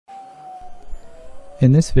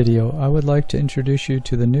In this video, I would like to introduce you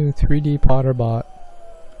to the new 3D Potterbot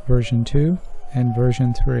version 2 and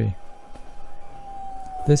version 3.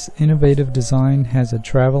 This innovative design has a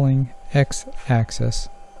traveling Xaxis.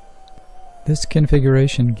 This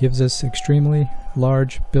configuration gives us extremely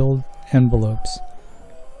large build envelopes.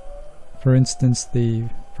 For instance, the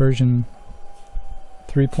version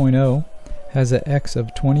 3.0 has an X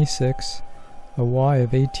of 26, a Y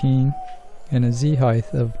of 18, and a Z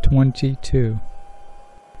height of 22.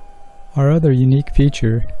 Our other unique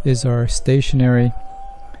feature is our Stationery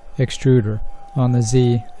Extruder on the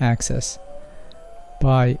Z axis.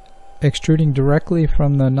 By extruding directly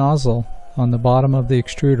from the nozzle on the bottom of the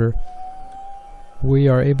extruder, we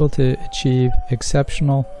are able to achieve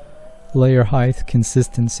exceptional layer height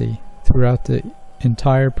consistency throughout the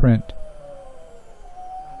entire print.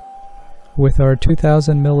 With our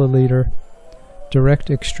 2000 milliliter direct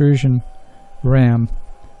extrusion ram,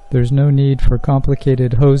 there's no need for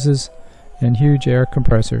complicated hoses and huge air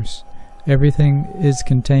compressors. Everything is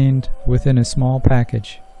contained within a small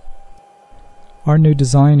package. Our new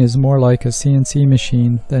design is more like a CNC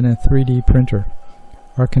machine than a 3D printer.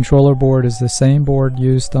 Our controller board is the same board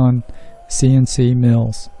used on CNC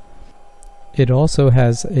mills. It also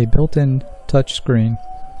has a built-in touchscreen,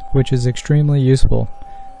 which is extremely useful,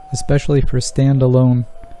 especially for standalone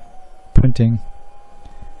printing.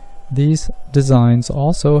 These designs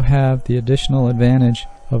also have the additional advantage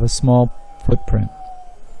of a small footprint.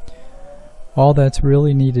 All that's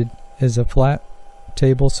really needed is a flat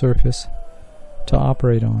table surface to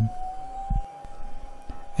operate on.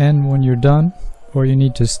 And when you're done, or you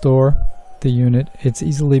need to store the unit, it's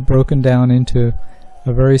easily broken down into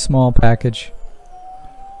a very small package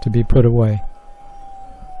to be put away.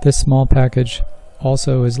 This small package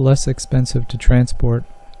also is less expensive to transport,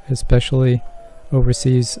 especially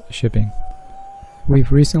overseas shipping.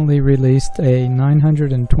 We've recently released a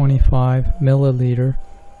 925 milliliter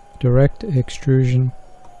direct extrusion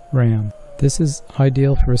ram. This is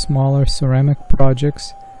ideal for smaller ceramic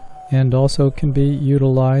projects and also can be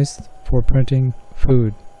utilized for printing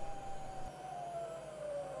food.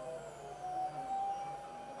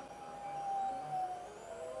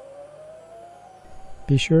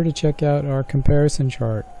 Be sure to check out our comparison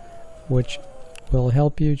chart, which will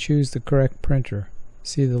help you choose the correct printer.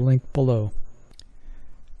 See the link below.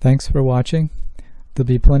 Thanks for watching. There'll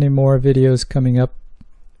be plenty more videos coming up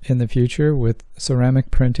in the future with ceramic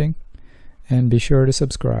printing, and be sure to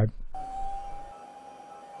subscribe.